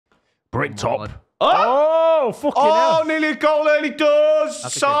Brick top. Oh, fucking hell. nearly a goal early doors.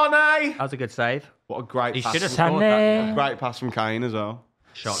 Sane. That was a good save. What a great He pass. should have scored that. A great pass from Kane as well.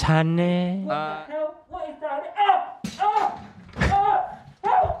 Shot. Sané.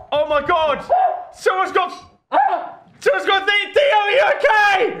 Oh my God! Someone's got Theo, are you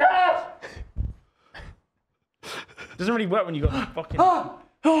okay? Doesn't really work when you got fucking. No,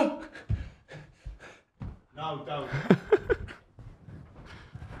 don't.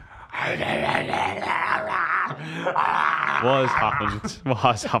 What has happened? What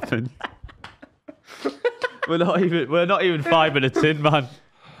has happened? We're not even 5 minutes in, man.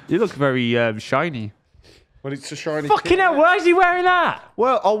 You look very shiny. Well, it's a shiny. Fucking hell! Why is he wearing that?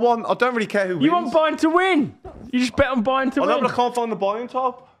 Well, I don't really care who wins. You want Bayern to win? You just bet on Bayern to I know, win. but I can't find the Bayern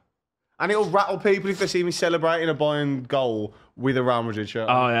top. And it'll rattle people if they see me celebrating a Bayern goal with a Real Madrid shirt.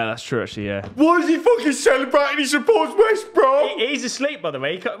 Oh yeah, that's true actually. Yeah. Why is he fucking celebrating? He supports West Brom. He's asleep, by the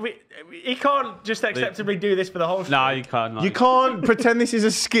way. He can't just acceptably do this for the whole stream. No, you can't. No. You can't pretend this is a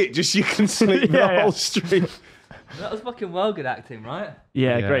skit just so you can sleep the whole stream. That was fucking well good acting, right?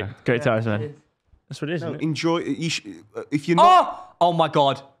 Yeah, Yeah. great times, man. That's what it is. No, Isn't it? enjoy. If you're not, Oh my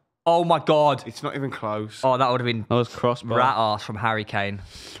God. Oh my God. it's not even close. Oh, that would have been That was crossbar. rat ass from Harry Kane.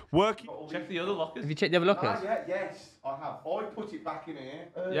 Work. Check the other lockers. Have you checked the other lockers? Yes, I have. I put it back in here.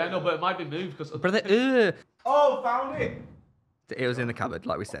 Yeah, no, but it might be moved because. Brother, Oh, found it. it was in the cupboard,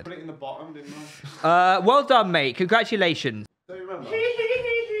 like we said. Put it in the bottom, didn't I? Well done, mate. Congratulations. Do you remember? Do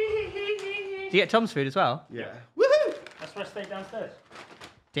you get Tom's food as well? Yeah. Woohoo! That's why I stayed downstairs.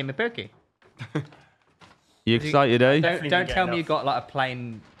 Team of Perky. You excited, eh? Don't tell me enough. you got like a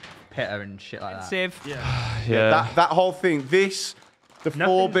plain pitter and shit like that. Yeah. That whole thing. This, the Nothing's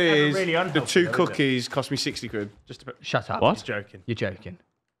 4 ever beers, really the unhealthy, 2 though, is it? cookies cost me 60 quid. Just a bit. Shut up. What? He's joking. You're joking.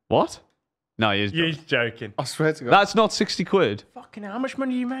 What? No, he's. He's joking. I swear to God. That's not 60 quid. Fucking hell, how much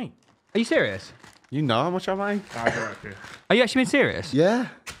money do you make? Are you serious? You know how much I make? Are you actually being serious? Yeah.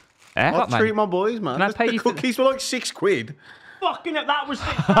 Eh? I man. treat my boys, man. Can I pay The you for- cookies were like 6 quid. Fucking hell, that was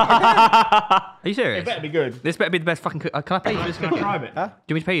sick. Are you serious? It better be good. This better be the best fucking cookie. Can I pay you for this Can I cookie? try it? Huh? Do you want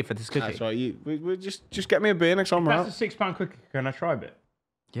me to pay you for this cookie? That's right. We just get me a beer next time we're That's out. a £6 cookie. Can I try a bit?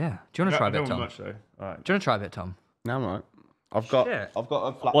 Yeah. Do you want to try a bit, I don't Tom? want much though. All right. Do you want to try a bit, Tom? No, I'm right. I've got Shit. a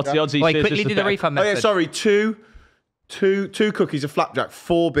flapjack. What's the odds he Wait, says quickly it's do the better- refund Oh method. yeah, sorry. Two cookies, a flapjack,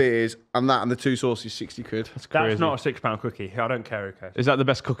 4 beers, and the 2 sauces, 60 quid. That's crazy. not a £6 cookie. I don't care. Okay. Is that the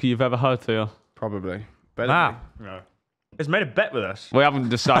best cookie you've ever had, Theo? Probably. Better Wow. No. It's made a bet with us. We haven't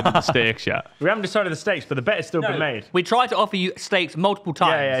decided the stakes yet. We haven't decided the stakes, but the bet has still been made. We tried to offer you steaks multiple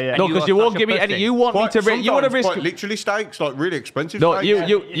times. Yeah, yeah, yeah. and No, because are you won't such a give me pussy. any. You want me to. You want to risk. quite literally steaks, like really expensive. No, steaks.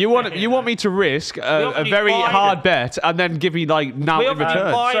 you want me to risk a offered you very 5. hard bet and then give me like now We in offered you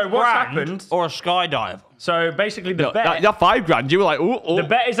return. 5 So what's grand happened- Or a skydive. So basically, the No, bet. that 5 grand. You were like, oh. The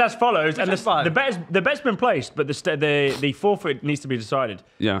bet is as follows, and Which one? the bet's been placed, but the forfeit needs to be decided.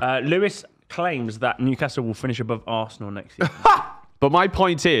 Yeah. Lewis claims that Newcastle will finish above Arsenal next year. But my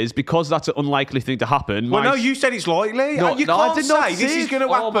point is, because that's an unlikely thing to happen. Well, my- no, you said it's likely. No, you no, I can't did not say this say is going to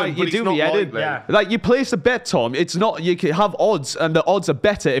it. Oh, happen, mate, but you it's do not me headed. likely. Yeah. Like, you place a bet, Tom. It's not. You can have odds, and the odds are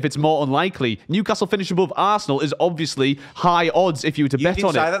better if it's more unlikely. Newcastle finish above Arsenal is obviously high odds if you were to You bet didn't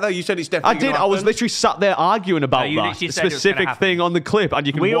on say it. that though. You said it's I definitely. did. gonna I was happen. literally sat there arguing about you that literally said it was gonna specific happen. thing on the clip, and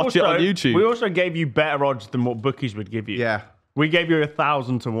you can watch it on YouTube. We also gave you better odds than what bookies would give you. Yeah. We gave you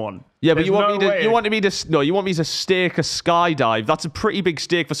 1,000 to 1. Yeah, but There's you want no me to? way- You wanted me to? No, you want me to stake a skydive? That's a pretty big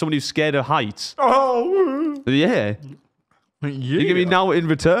stake for someone who's scared of heights. Oh. Yeah, you give me now in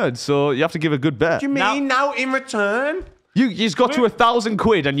return, so you have to give a good bet. Do you mean now in return? You've got to 1,000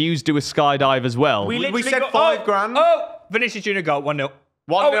 quid, and you do a skydive as well. We literally said got- 5 grand. Oh, Vinicius Junior goal, 1-0.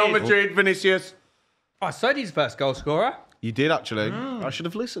 1-0 Madrid, Vinicius. Oh, so he's first goal scorer. You did actually. I should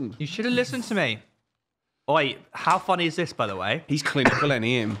have listened. You should have listened to me. Wait, how funny is this, by the way? He's clinical, ain't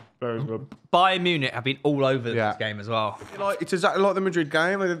he? Him. Very good. Bayern Munich have been all over Yeah. this game as well. It's exactly like the Madrid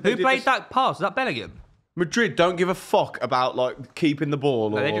game. Who played that pass? Was that Bellingham? Madrid don't give a fuck about like keeping the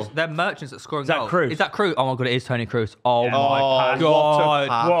ball. Or... They're merchants at scoring that goals. Kroos? Is that Kroos? Oh my god, it is Tony Kroos. Oh Yeah. my Oh, pass.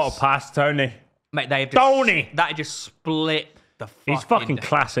 god. What a pass, Tony. Mate, they have just, Tony! That just split the fucking... He's fucking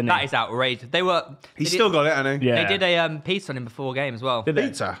class, isn't he? That is outrageous. He's still got it, hasn't he? Yeah. They did a piece on him before game as well. Did they?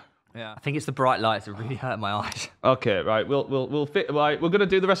 Pizza. Yeah. I think it's the bright lights that really hurt my eyes. Okay, right. We'll fit. Right, we're gonna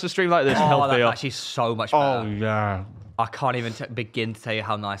do the rest of the stream like this. Oh, Healthy that's up. actually so much Oh, better. yeah. I can't even begin to tell you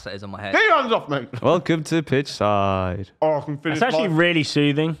how nice that is on my head. Get your hands off, mate. Welcome to pitchside. Oh, I can finish. It's actually life. really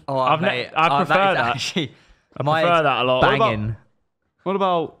soothing. I prefer that. Actually, I prefer that a lot. What about- Banging. What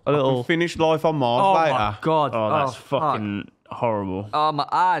about a I little? can finish life on Mars Oh later. my god. Oh, that's fuck. fucking horrible. Oh, my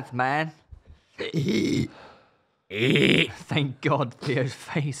eyes, man. Thank God Theo's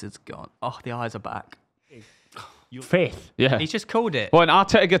face is gone. Oh, the eyes are back. Fifth. Yeah. He's just called it. When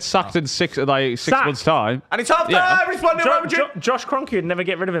Arteta gets sacked in 6 months' time, And it's half time. Yeah. It's 1-0 Real Madrid. Josh Kroenke would never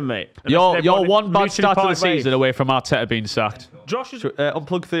get rid of him, mate. you're one bad start to the season away from Arteta being sacked. Josh is...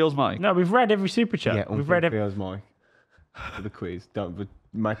 Unplug Theo's mic. No, we've read every super chat. Yeah, we've read every... Theo's mic for the quiz. Don't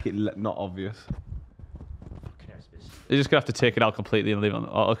make it not obvious. You're just going to have to take it out completely and leave it on.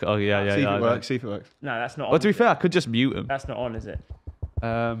 Oh, okay. Oh yeah. See if it works. See if it works. No, that's not on. Well, to be fair, I could just mute him. That's not on, is it?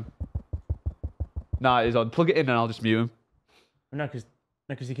 Nah, it is on. Plug it in and I'll just mute him. No,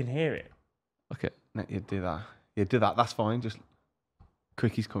 because he can hear it. Okay. No, you do that. You do that. That's fine. Just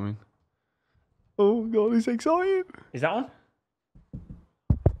Quicky's coming. Oh God, he's excited. Is that on?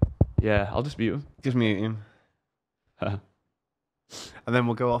 Yeah, I'll just mute him. Just mute him, and then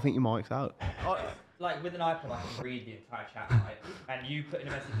we'll go. I think your mic's out. Like with an iPod, I can read the entire chat, right? And you put in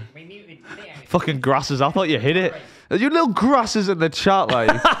a message, we muted Theo. Fucking grasses. I thought you hit it. You little grasses in the chat, like.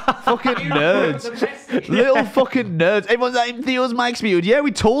 Fucking nerds. Little fucking nerds. Everyone's like, Theo's mic's muted. Yeah,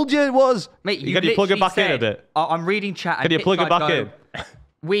 we told you it was. Mate, Can you plug it back in a bit? I'm reading chat. Can you plug it back in?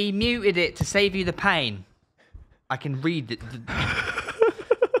 We muted it to save you the pain. I can read it.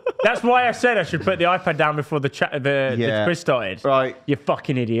 That's why I said I should put the iPad down before the quiz started. Right. You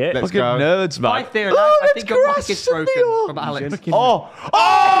fucking idiot. Let's Fucking go. nerds, man. Bye, Theo. I think your mic is broken from Alex. Oh,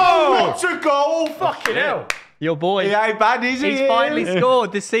 what a goal! Fucking hell. Your boy. He ain't bad, is he? He's finally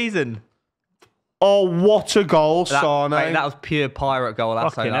scored this season. Oh, what a goal, Sane. Mate, that was pure pirate goal.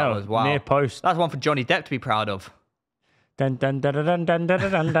 That's how Fucking that hell. was. Wow. Near post. That's one for Johnny Depp to be proud of. Dun, dun, dun, dun, dun, dun,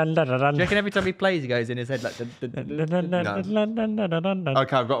 dun, dun, dun, dun. Do you reckon every time he plays, he goes in his head like... Okay,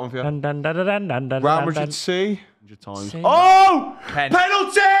 I've got one for you. Dun, dun, dun, dun, dun, dun, dun, Real dun, Madrid dun. C. 100 times. C. Oh! Pen.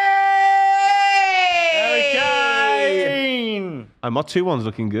 Penalty! Kane! And my 2-1's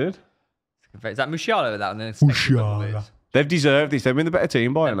looking good. Is that Musiala with that? And then Musiala. They've deserved this. They've been the better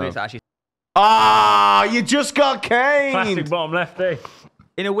team by now. It's actually... Ah, you just got Kane. Classic bottom left, eh?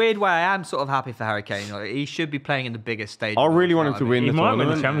 In a weird way, I am sort of happy for Harry Kane. Like, he should be playing in the biggest stage. I really want him to win He the might win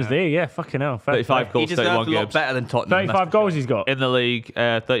the tournament. Champions League, yeah. Fucking hell. 35 He goals, deserves 31 a lot games. better than Tottenham. 35 goals he's got. In the league,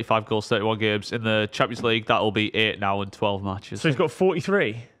 35 goals, 31 games. In the Champions League, that'll be 8 now and 12 matches. So he's got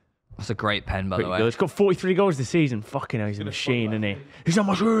 43. That's a great pen, by the way. good. He's got 43 goals this season. Fucking hell, he's a machine, isn't he? He's a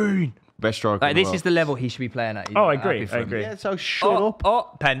machine. Best striker. Like, this is the level he should be playing at. Oh, I agree. I agree. Yeah, so shut up.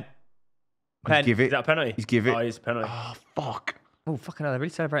 Oh, pen. Pen. Give Is it. that a penalty? He's give it. Oh, it's a penalty. Oh, fuck. Oh, fucking hell, they're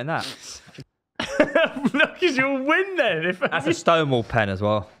really celebrating that. No, because you'll win then. If That's a Stonewall pen as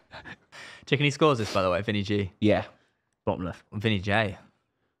well. Chicken, he scores this, by the way, Vinny G. Yeah. Bottom left. Vinny J.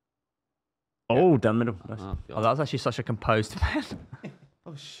 Oh, down middle. Oh, that was actually such a composed pen.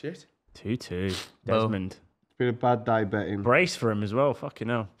 Oh, shit. 2-2. Desmond. It's been a bad day betting. Brace for him as well. Fucking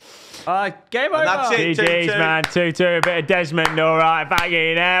hell. Game over. that's it. GG's, 2-2. man. 2-2. A bit of Desmond. All right.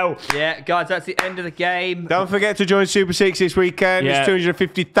 Fucking hell. Yeah, guys, that's the end of the game. Don't forget to join Super 6 this weekend. Yeah. There's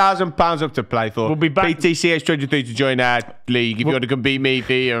 £250,000 up to play for. We'll be back. PTCS 23 to join our league if you want to come beat me,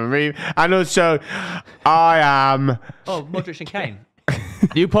 Theo, and Reeve. And also, I am... Oh, Modric and Kane.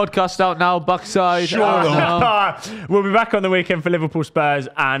 New podcast out now, backside. We'll be back on the weekend for Liverpool Spurs,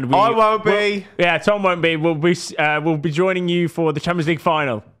 and I won't be. Yeah, Tom won't be. We'll be joining you for the Champions League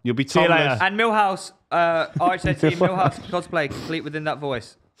final. You'll be See you Thomas. later. And Millhouse, RHT Millhouse cosplay complete within that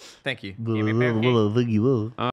voice. Thank you.